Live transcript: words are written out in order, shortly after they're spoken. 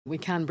We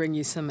can bring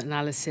you some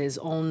analysis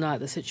on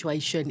the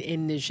situation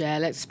in Niger.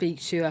 Let's speak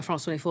to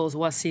France 24's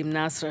Wassim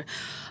Nasr.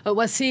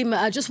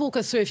 Wassim, just walk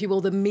us through, if you will,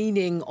 the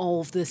meaning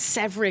of the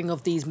severing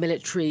of these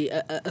military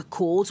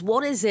accords.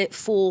 What is it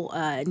for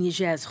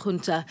Niger's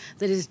junta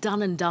that is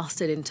done and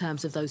dusted in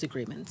terms of those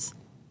agreements?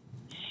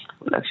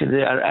 Well, actually,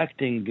 they are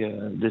acting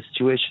the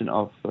situation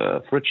of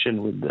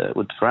friction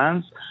with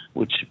France,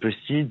 which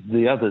precedes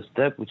the other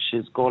step, which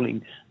is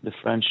calling the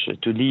French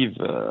to leave,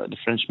 the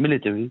French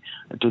military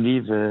to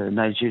leave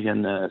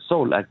Nigerian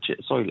soil.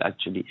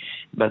 Actually,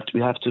 but we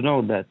have to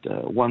know that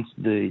once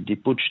the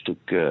putsch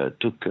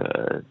took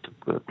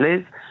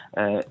place,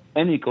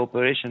 any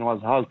cooperation was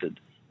halted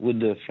with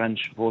the French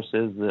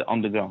forces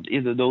on the ground,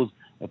 either those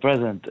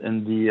present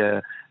in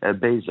the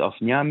base of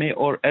Niamey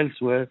or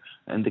elsewhere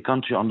in the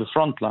country on the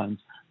front lines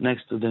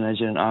next to the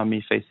Nigerian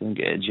army facing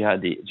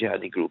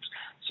jihadi groups.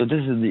 So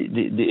this is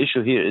the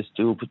issue here, is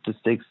to put the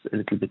stakes a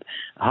little bit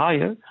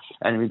higher.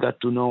 And we got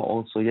to know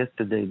also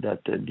yesterday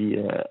that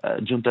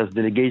the junta's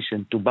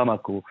delegation to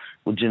Bamako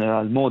with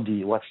General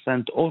Modi was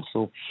sent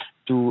also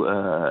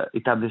to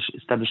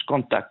establish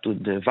contact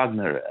with the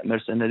Wagner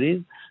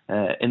mercenaries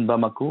in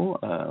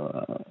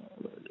Bamako.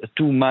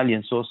 Two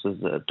Malian sources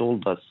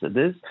told us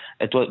this,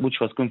 which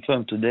was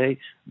confirmed today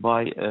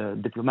by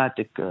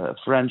diplomatic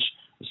French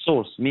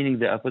source, meaning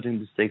they are putting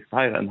the stakes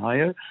higher and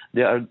higher.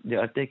 They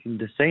are taking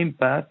the same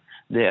path,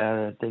 they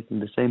are taking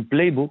the same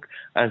playbook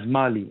as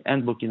Mali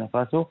and Burkina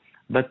Faso,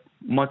 but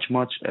much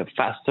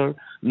faster,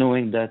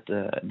 knowing that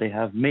they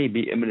have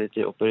maybe a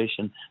military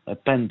operation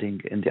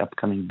pending in the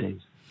upcoming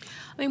days.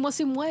 I mean,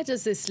 Wassim, where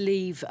does this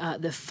leave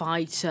the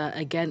fight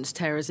against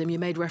terrorism? You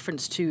made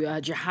reference to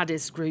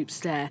jihadist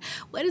groups there.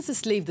 Where does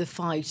this leave the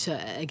fight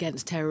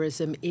against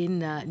terrorism in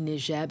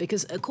Niger?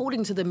 Because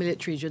according to the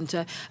military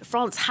junta,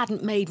 France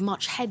hadn't made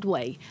much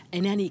headway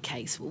in any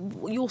case.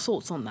 Your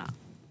thoughts on that?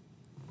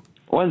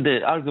 Well,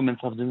 the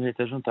arguments of the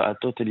military junta are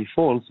totally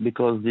false,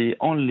 because the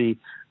only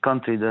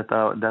country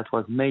that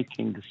was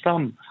making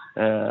some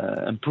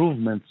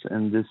improvements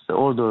in this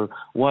order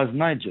was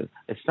Niger.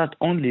 It's not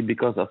only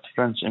because of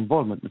French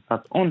involvement, it's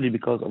not only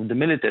because of the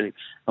military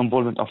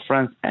involvement of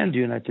France and the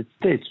United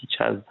States, which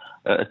has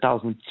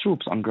 1,000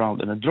 troops on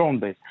ground and a drone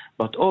base,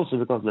 but also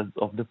because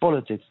of the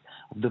politics,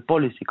 of the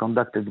policy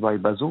conducted by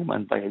Bazoum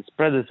and by his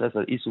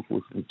predecessor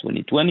Issoufou in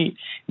 2020,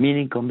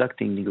 meaning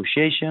conducting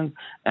negotiations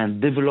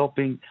and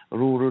developing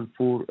rural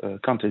poor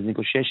countries,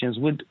 negotiations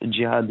with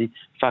jihadi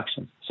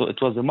factions. So it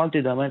was a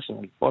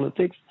multidimensional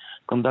politics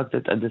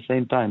conducted at the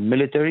same time,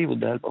 military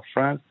with the help of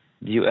France,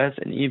 the US,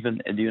 and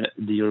even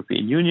the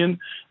European Union,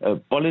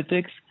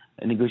 politics,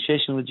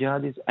 negotiation with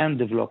jihadis, and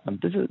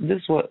development.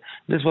 This was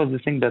the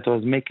thing that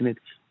was making it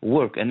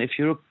work. And if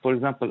you look, for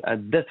example,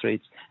 at death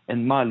rates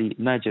in Mali,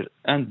 Niger,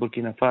 and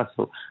Burkina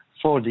Faso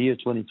for the year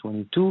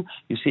 2022,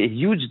 you see a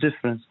huge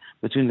difference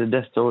between the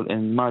death toll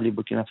in Mali,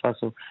 Burkina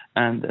Faso,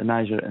 and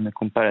Niger in a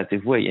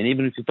comparative way. And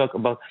even if you talk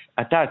about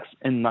attacks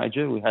in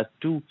Niger, we had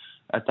two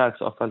attacks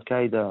of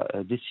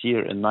Al-Qaeda this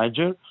year in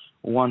Niger.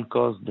 One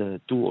caused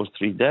 2 or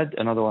 3 dead,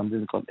 another one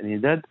didn't cause any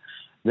dead.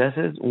 That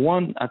is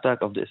one attack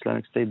of the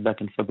Islamic State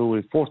back in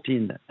February,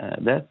 14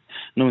 deaths,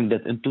 knowing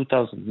that in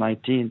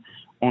 2019,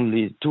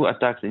 only 2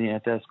 attacks in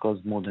EATS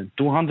caused more than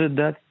 200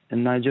 deaths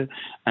in Niger,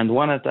 and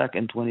one attack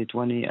in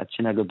 2020 at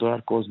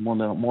Sinagadora caused more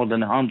than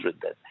 100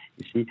 deaths.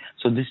 You see,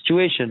 so the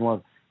situation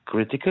was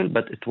critical,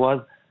 but it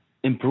was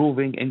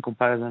improving in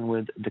comparison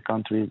with the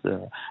countries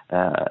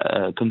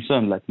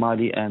concerned, like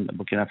Mali and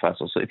Burkina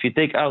Faso. So if you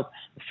take out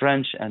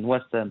French and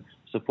Western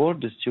support,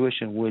 the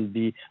situation will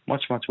be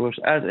much worse,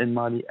 as in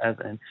Mali, as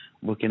in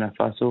Burkina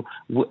Faso,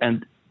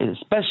 and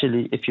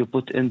especially if you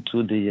put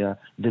into the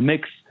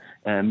mix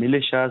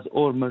militias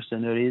or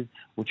mercenaries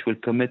which will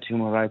commit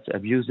human rights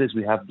abuses.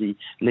 We have the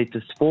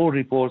latest 4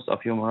 reports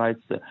of Human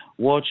Rights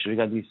Watch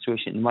regarding the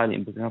situation in Mali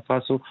and Burkina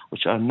Faso,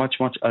 which are much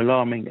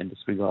alarming in this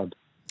regard.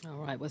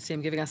 All right,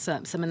 Wassim, giving us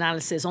some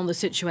analysis on the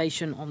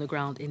situation on the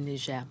ground in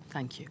Niger.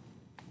 Thank you.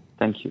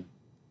 Thank you.